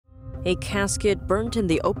A casket burnt in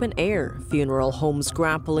the open air, funeral homes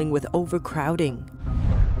grappling with overcrowding.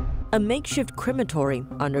 A makeshift crematory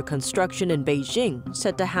under construction in Beijing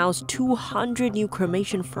set to house 200 new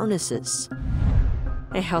cremation furnaces.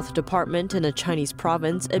 A health department in a Chinese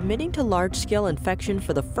province admitting to large-scale infection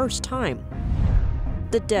for the first time.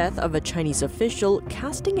 The death of a Chinese official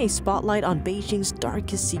casting a spotlight on Beijing's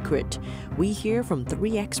darkest secret. We hear from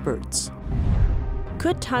 3 experts.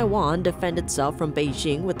 Could Taiwan defend itself from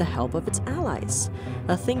Beijing with the help of its allies?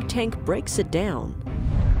 A think tank breaks it down.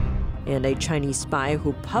 And a Chinese spy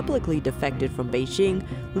who publicly defected from Beijing,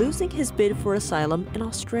 losing his bid for asylum in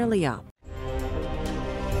Australia.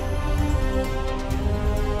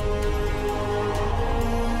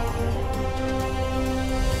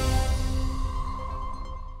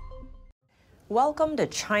 Welcome to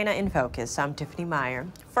China in Focus. I'm Tiffany Meyer.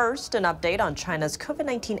 First, an update on China's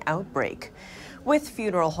COVID-19 outbreak. With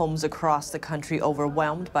funeral homes across the country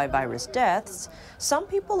overwhelmed by virus deaths, some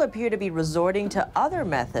people appear to be resorting to other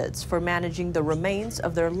methods for managing the remains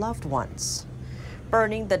of their loved ones.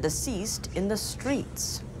 Burning the deceased in the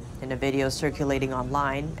streets. In a video circulating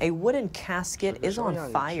online, a wooden casket is on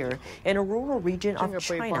fire in a rural region of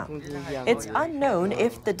China. It's unknown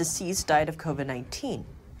if the deceased died of COVID-19.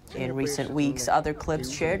 In recent weeks, other clips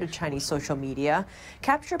shared to Chinese social media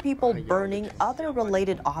capture people burning other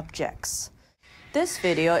related objects. This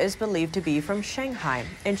video is believed to be from Shanghai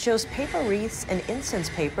and shows paper wreaths and incense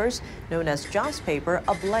papers, known as joss paper,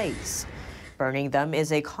 ablaze. Burning them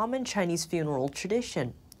is a common Chinese funeral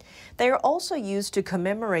tradition. They are also used to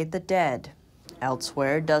commemorate the dead.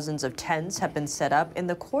 Elsewhere, dozens of tents have been set up in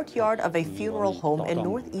the courtyard of a funeral home in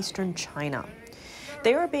northeastern China.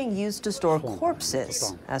 They are being used to store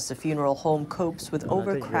corpses as the funeral home copes with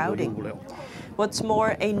overcrowding. What's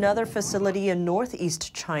more, another facility in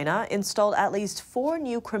northeast China installed at least 4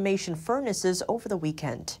 new cremation furnaces over the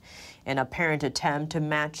weekend, an apparent attempt to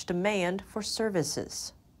match demand for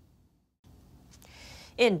services.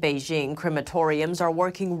 In Beijing, crematoriums are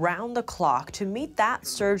working round the clock to meet that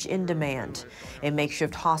surge in demand. A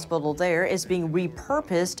makeshift hospital there is being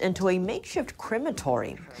repurposed into a makeshift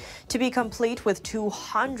crematory, to be complete with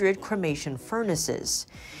 200 cremation furnaces.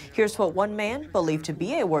 Here's what one man, believed to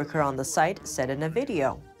be a worker on the site, said in a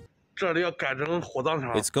video.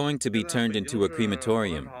 It's going to be turned into a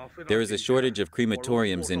crematorium. There is a shortage of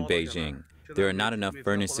crematoriums in Beijing. There are not enough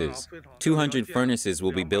furnaces. 200 furnaces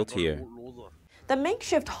will be built here. The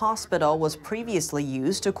makeshift hospital was previously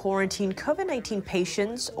used to quarantine COVID-19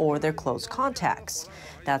 patients or their close contacts.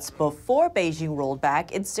 That's before Beijing rolled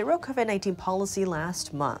back its zero COVID-19 policy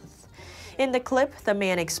last month. In the clip, the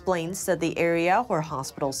man explains that the area where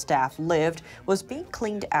hospital staff lived was being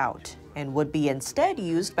cleaned out and would be instead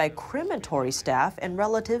used by crematory staff and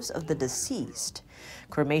relatives of the deceased.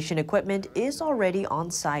 Cremation equipment is already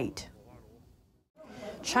on site.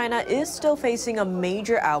 China is still facing a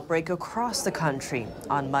major outbreak across the country.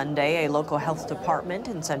 On Monday, a local health department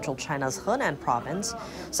in central China's Henan province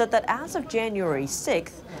said that as of January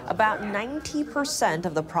 6th, about 90%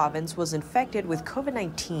 of the province was infected with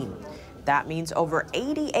COVID-19. That means over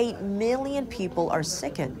 88 million people are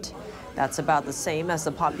sickened. That's about the same as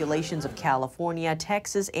the populations of California,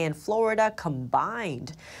 Texas, and Florida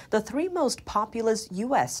combined, the 3 most populous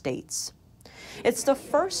U.S. states. It's the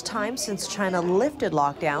first time since China lifted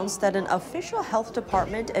lockdowns that an official health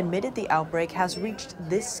department admitted the outbreak has reached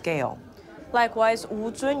this scale. Likewise,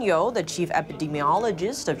 Wu Zunyou, the chief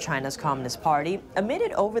epidemiologist of China's Communist Party,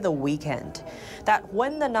 admitted over the weekend that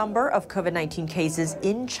when the number of COVID-19 cases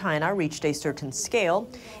in China reached a certain scale,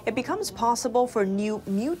 it becomes possible for new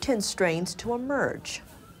mutant strains to emerge.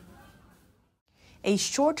 A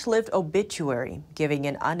short-lived obituary, giving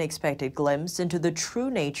an unexpected glimpse into the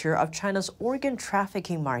true nature of China's organ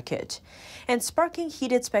trafficking market and sparking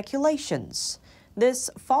heated speculations.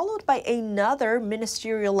 This followed by another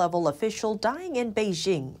ministerial-level official dying in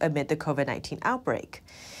Beijing amid the COVID-19 outbreak.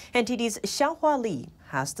 NTD's Xianghua Li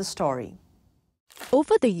has the story.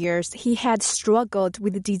 Over the years, he had struggled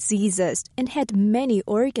with diseases and had many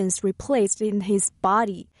organs replaced in his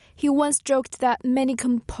body. He once joked that many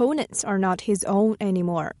components are not his own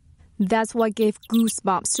anymore. That's what gave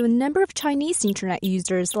goosebumps to a number of Chinese internet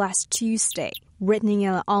users last Tuesday, written in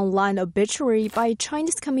an online obituary by a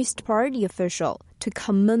Chinese Communist Party official to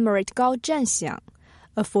commemorate Gao Zhanxiang,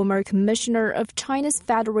 a former commissioner of China's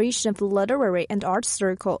Federation of Literary and Art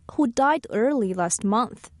Circle who died early last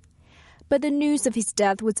month. But the news of his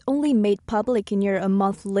death was only made public near a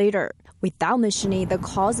month later, without mentioning the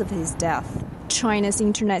cause of his death. China's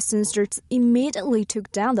internet censors immediately took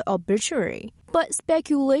down the obituary. But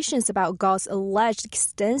speculations about Gao's alleged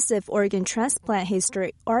extensive organ transplant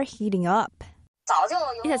history are heating up.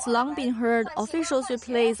 It has long been heard officials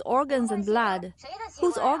replace organs and blood.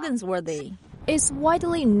 Whose organs were they? It's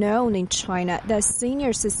widely known in China that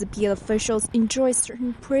senior CCP officials enjoy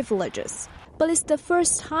certain privileges. But it's the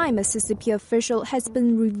first time a CCP official has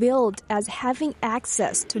been revealed as having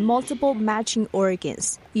access to multiple matching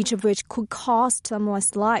organs, each of which could cost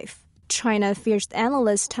someone's life. China affairs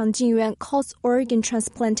analyst Tang Jingyuan calls organ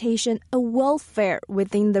transplantation a welfare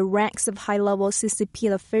within the ranks of high-level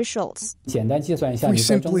CCP officials. We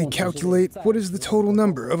simply calculate what is the total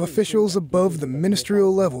number of officials above the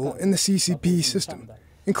ministerial level in the CCP system,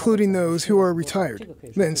 including those who are retired.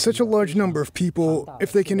 Then such a large number of people,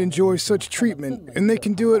 if they can enjoy such treatment and they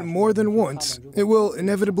can do it more than once, it will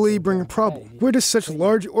inevitably bring a problem. Where does such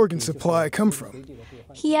large organ supply come from?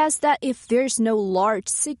 He adds that if there's no large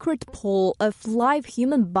secret pool of live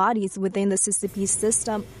human bodies within the CCP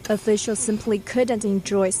system, officials simply couldn't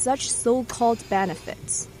enjoy such so-called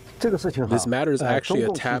benefits. This matter is actually a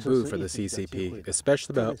taboo for the CCP,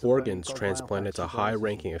 especially about organs transplanted to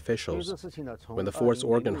high-ranking officials. When the forced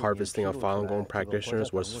organ harvesting of Falun Gong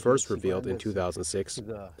practitioners was first revealed in 2006,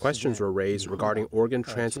 questions were raised regarding organ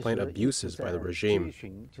transplant abuses by the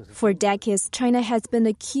regime. For decades, China has been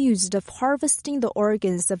accused of harvesting the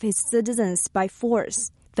organs of its citizens by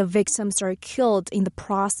force. The victims are killed in the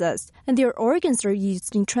process, and their organs are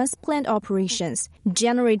used in transplant operations,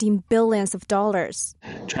 generating billions of dollars.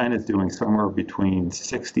 China is doing somewhere between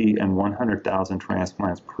 60 and 100,000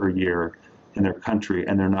 transplants per year in their country,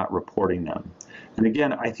 and they're not reporting them. And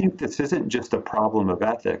again, I think this isn't just a problem of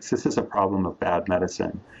ethics. This is a problem of bad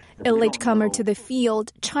medicine. A latecomer to the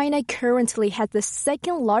field, China currently has the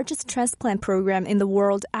second largest transplant program in the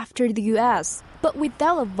world after the U.S., but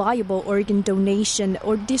without a viable organ donation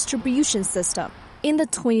or distribution system. In the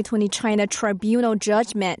 2020 China Tribunal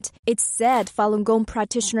judgment, it said Falun Gong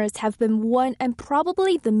practitioners have been one and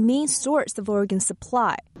probably the main source of organ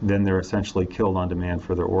supply. Then they're essentially killed on demand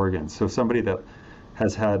for their organs. So somebody that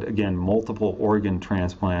has had, again, multiple organ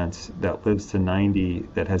transplants, that lives to 90,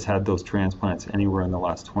 that has had those transplants anywhere in the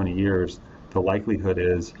last 20 years, the likelihood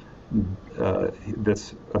is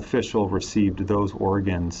this official received those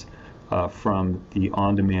organs from the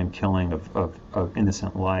on-demand killing of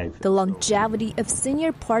innocent life. The longevity of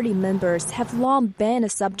senior party members have long been a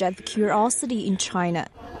subject of curiosity in China.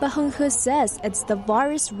 But Heng He says as the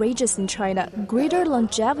virus rages in China, greater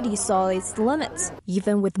longevity saw its limits,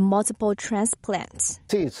 even with multiple transplants.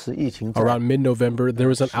 Around mid-November, there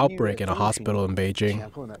was an outbreak in a hospital in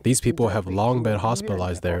Beijing. These people have long been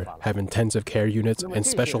hospitalized there, have intensive care units and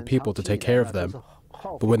special people to take care of them.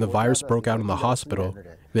 But when the virus broke out in the hospital,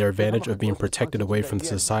 their advantage of being protected away from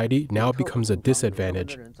society now becomes a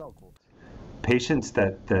disadvantage. Patients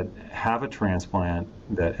that have a transplant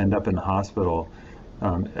that end up in the hospital,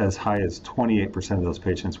 as high as 28% of those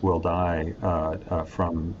patients will die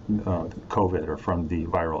from COVID or from the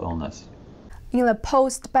viral illness. In a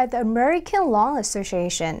post by the American Lung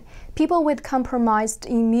Association, people with compromised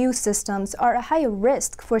immune systems are at higher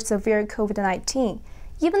risk for severe COVID-19,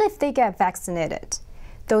 even if they get vaccinated.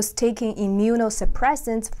 Those taking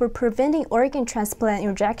immunosuppressants for preventing organ transplant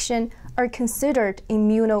injection are considered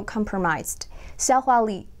immunocompromised. Xiaohua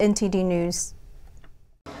Li, NTD News.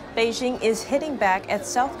 Beijing is hitting back at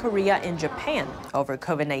South Korea and Japan over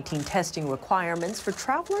COVID-19 testing requirements for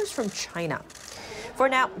travelers from China. For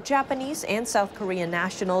now, Japanese and South Korean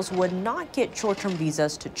nationals would not get short-term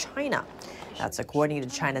visas to China. That's according to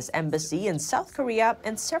China's embassy in South Korea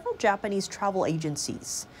and several Japanese travel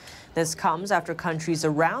agencies. This comes after countries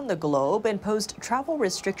around the globe imposed travel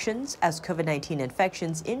restrictions as COVID-19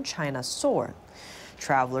 infections in China soar.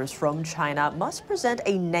 Travelers from China must present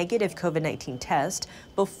a negative COVID-19 test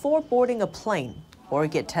before boarding a plane or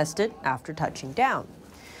get tested after touching down.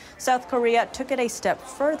 South Korea took it a step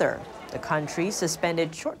further. The country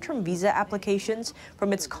suspended short-term visa applications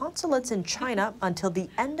from its consulates in China until the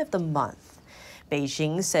end of the month.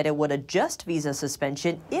 Beijing said it would adjust visa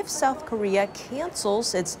suspension if South Korea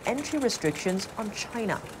cancels its entry restrictions on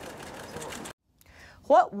China.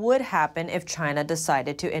 What would happen if China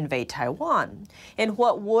decided to invade Taiwan? And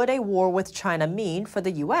what would a war with China mean for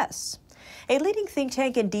the U.S.? A leading think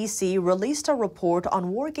tank in D.C. released a report on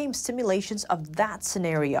war game simulations of that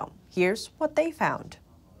scenario. Here's what they found.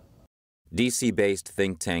 DC-based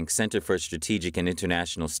think tank Center for Strategic and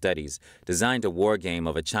International Studies designed a war game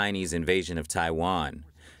of a Chinese invasion of Taiwan.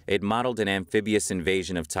 It modeled an amphibious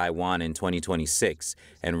invasion of Taiwan in 2026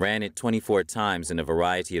 and ran it 24 times in a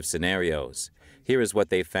variety of scenarios. Here is what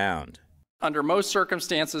they found. Under most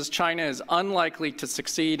circumstances, China is unlikely to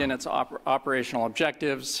succeed in its operational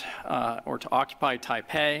objectives or to occupy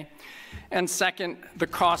Taipei. And second, the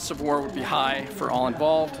costs of war would be high for all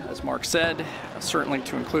involved, as Mark said, certainly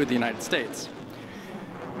to include the United States.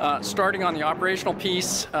 Starting on the operational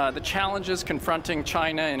piece, the challenges confronting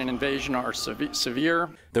China in an invasion are severe.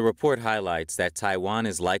 The report highlights that Taiwan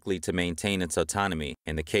is likely to maintain its autonomy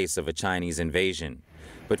in the case of a Chinese invasion,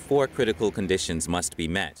 but 4 critical conditions must be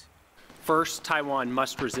met. First, Taiwan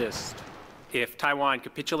must resist. If Taiwan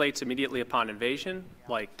capitulates immediately upon invasion,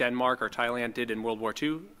 like Denmark or Thailand did in World War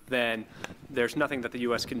II, then there's nothing that the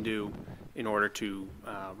U.S. can do in order to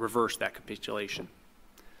reverse that capitulation.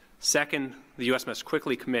 Second, the U.S. must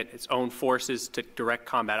quickly commit its own forces to direct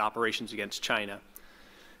combat operations against China.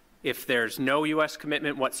 If there's no U.S.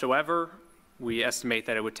 commitment whatsoever, we estimate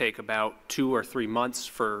that it would take about 2 or 3 months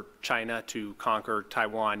for China to conquer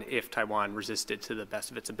Taiwan if Taiwan resisted to the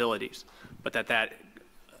best of its abilities, but that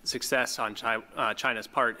success on China's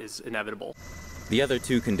part is inevitable. The other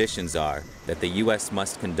 2 conditions are that the U.S.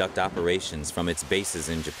 must conduct operations from its bases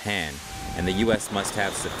in Japan, and the U.S. must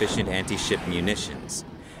have sufficient anti-ship munitions.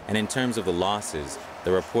 And in terms of the losses,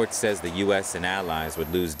 the report says the U.S. and allies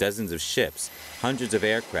would lose dozens of ships, hundreds of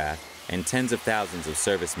aircraft, and tens of thousands of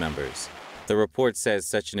service members. The report says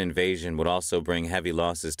such an invasion would also bring heavy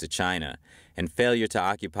losses to China, and failure to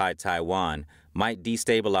occupy Taiwan might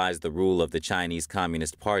destabilize the rule of the Chinese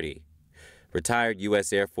Communist Party. Retired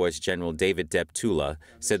U.S. Air Force General David Deptula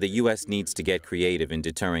said the U.S. needs to get creative in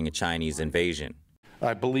deterring a Chinese invasion.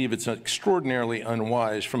 I believe it's extraordinarily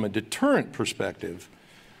unwise from a deterrent perspective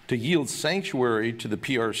to yield sanctuary to the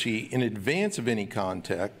PRC in advance of any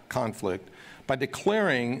conflict by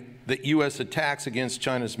declaring that U.S. attacks against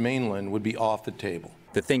China's mainland would be off the table.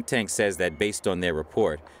 The think tank says that based on their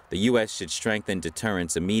report, the U.S. should strengthen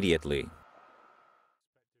deterrence immediately.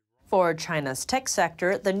 For China's tech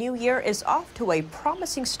sector, the new year is off to a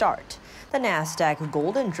promising start. The Nasdaq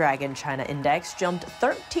Golden Dragon China Index jumped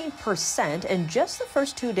 13% in just the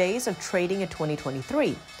first 2 days of trading in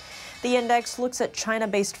 2023. The index looks at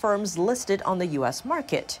China-based firms listed on the U.S.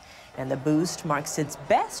 market, and the boost marks its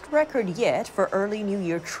best record yet for early New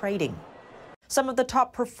Year trading. Some of the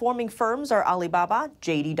top performing firms are Alibaba,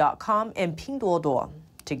 JD.com, and Pinduoduo.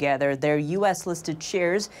 Together, their U.S.-listed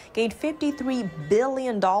shares gained $53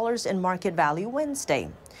 billion in market value Wednesday.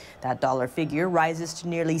 That dollar figure rises to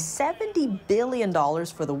nearly $70 billion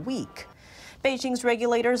for the week. Beijing's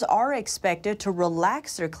regulators are expected to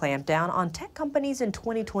relax their clampdown on tech companies in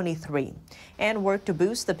 2023 and work to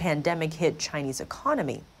boost the pandemic-hit Chinese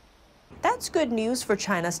economy. That's good news for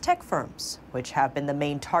China's tech firms, which have been the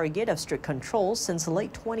main target of strict controls since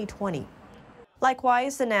late 2020.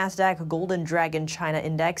 Likewise, the Nasdaq Golden Dragon China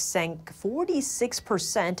Index sank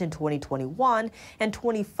 46% in 2021 and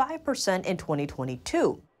 25% in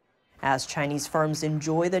 2022. As Chinese firms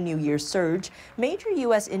enjoy the New Year surge, major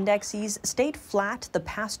U.S. indexes stayed flat the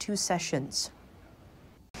past 2 sessions.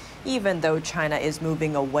 Even though China is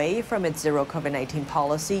moving away from its zero COVID-19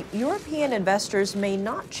 policy, European investors may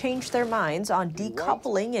not change their minds on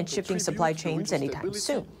decoupling and shifting supply chains anytime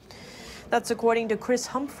soon. That's according to Chris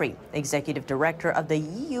Humphrey, Executive Director of the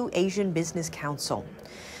EU Asian Business Council.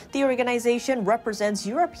 The organization represents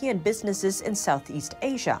European businesses in Southeast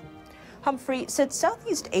Asia. Humphrey said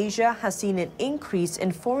Southeast Asia has seen an increase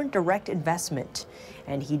in foreign direct investment,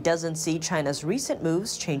 and he doesn't see China's recent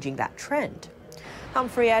moves changing that trend.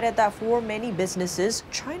 Humphrey added that for many businesses,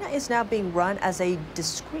 China is now being run as a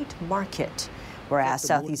discrete market, whereas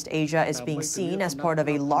Southeast Asia is being seen as part of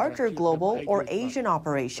a larger global or Asian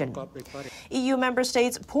operation. EU member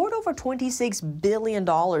states poured over $26 billion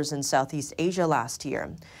in Southeast Asia last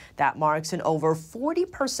year. That marks an over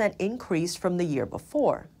 40% increase from the year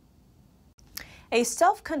before. A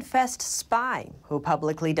self-confessed spy who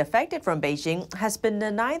publicly defected from Beijing has been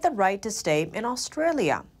denied the right to stay in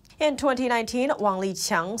Australia. In 2019, Wang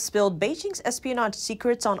Liqiang spilled Beijing's espionage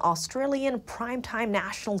secrets on Australian primetime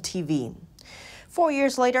national TV. 4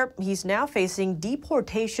 years later, he's now facing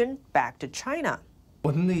deportation back to China.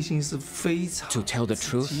 To tell the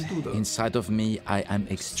truth, inside of me, I am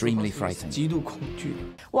extremely frightened.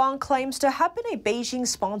 Wang claims to have been a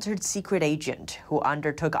Beijing-sponsored secret agent who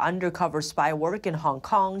undertook undercover spy work in Hong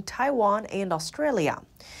Kong, Taiwan, and Australia.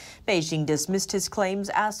 Beijing dismissed his claims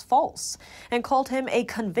as false and called him a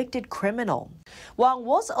convicted criminal. Wang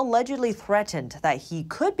was allegedly threatened that he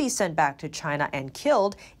could be sent back to China and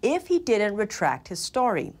killed if he didn't retract his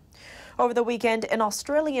story. Over the weekend, an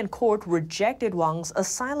Australian court rejected Wang's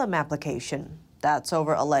asylum application. That's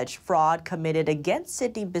over alleged fraud committed against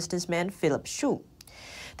Sydney businessman Philip Shu.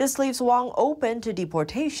 This leaves Wang open to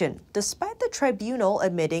deportation, despite the tribunal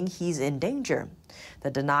admitting he's in danger. The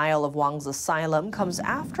denial of Wang's asylum comes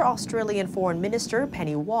after Australian Foreign Minister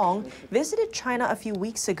Penny Wong visited China a few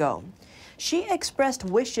weeks ago. She expressed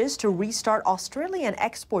wishes to restart Australian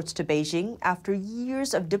exports to Beijing after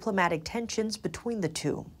years of diplomatic tensions between the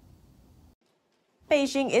two.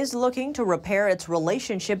 Beijing is looking to repair its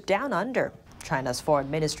relationship down under. China's foreign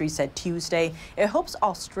ministry said Tuesday it hopes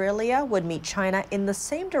Australia would meet China in the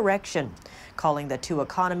same direction, calling the two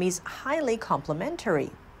economies highly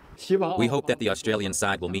complementary. We hope that the Australian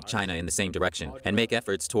side will meet China in the same direction and make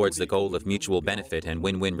efforts towards the goal of mutual benefit and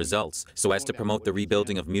win-win results so as to promote the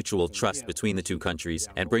rebuilding of mutual trust between the two countries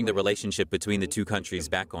and bring the relationship between the two countries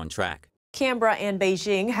back on track. Canberra and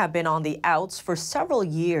Beijing have been on the outs for several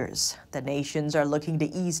years. The nations are looking to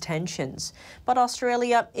ease tensions, but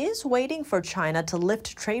Australia is waiting for China to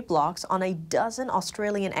lift trade blocks on a dozen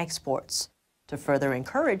Australian exports to further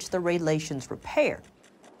encourage the relations repair.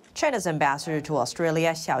 China's ambassador to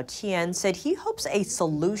Australia, Xiao Qian, said he hopes a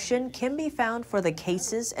solution can be found for the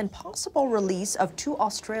cases and possible release of 2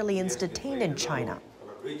 Australians detained in China.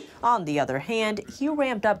 On the other hand, he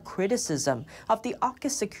ramped up criticism of the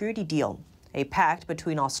AUKUS security deal, a pact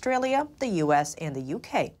between Australia, the US, and the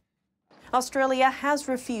UK. Australia has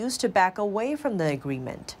refused to back away from the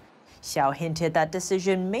agreement. Xiao hinted that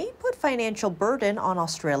decision may put financial burden on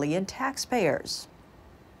Australian taxpayers.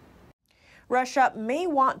 Russia may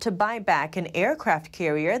want to buy back an aircraft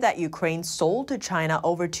carrier that Ukraine sold to China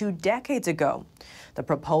over 2 decades ago. The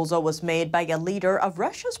proposal was made by a leader of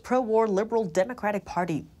Russia's pro-war Liberal Democratic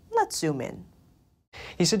Party. Let's zoom in.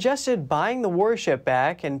 He suggested buying the warship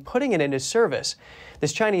back and putting it into service.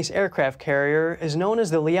 This Chinese aircraft carrier is known as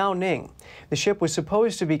the Liaoning. The ship was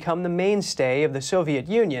supposed to become the mainstay of the Soviet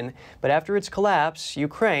Union, but after its collapse,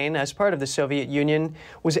 Ukraine, as part of the Soviet Union,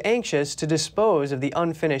 was anxious to dispose of the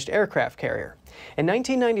unfinished aircraft carrier. In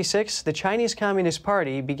 1996, the Chinese Communist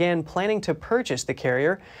Party began planning to purchase the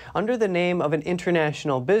carrier under the name of an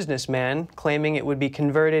international businessman, claiming it would be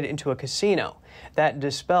converted into a casino. That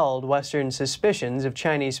dispelled Western suspicions of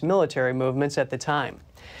Chinese military movements at the time.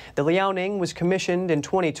 The Liaoning was commissioned in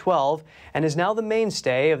 2012 and is now the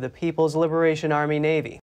mainstay of the People's Liberation Army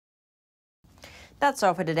Navy. That's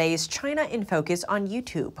all for today's China in Focus on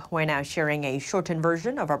YouTube. We're now sharing a shortened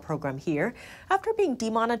version of our program here after being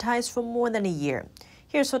demonetized for more than a year.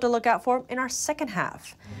 Here's what to look out for in our second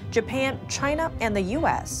half. Japan, China, and the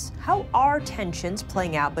U.S. How are tensions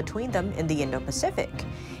playing out between them in the Indo-Pacific?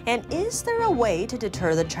 And is there a way to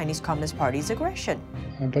deter the Chinese Communist Party's aggression?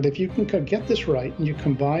 But if you can get this right and you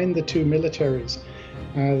combine the two militaries,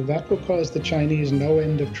 that will cause the Chinese no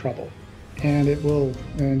end of trouble. And it will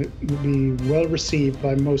be well received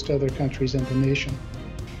by most other countries in the nation.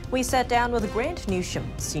 We sat down with Grant Newsham,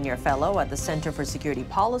 Senior Fellow at the Center for Security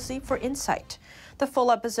Policy, for insight. The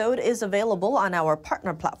full episode is available on our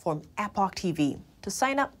partner platform, Epoch TV. To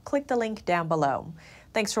sign up, click the link down below.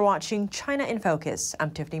 Thanks for watching China in Focus.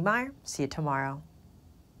 I'm Tiffany Meyer. See you tomorrow.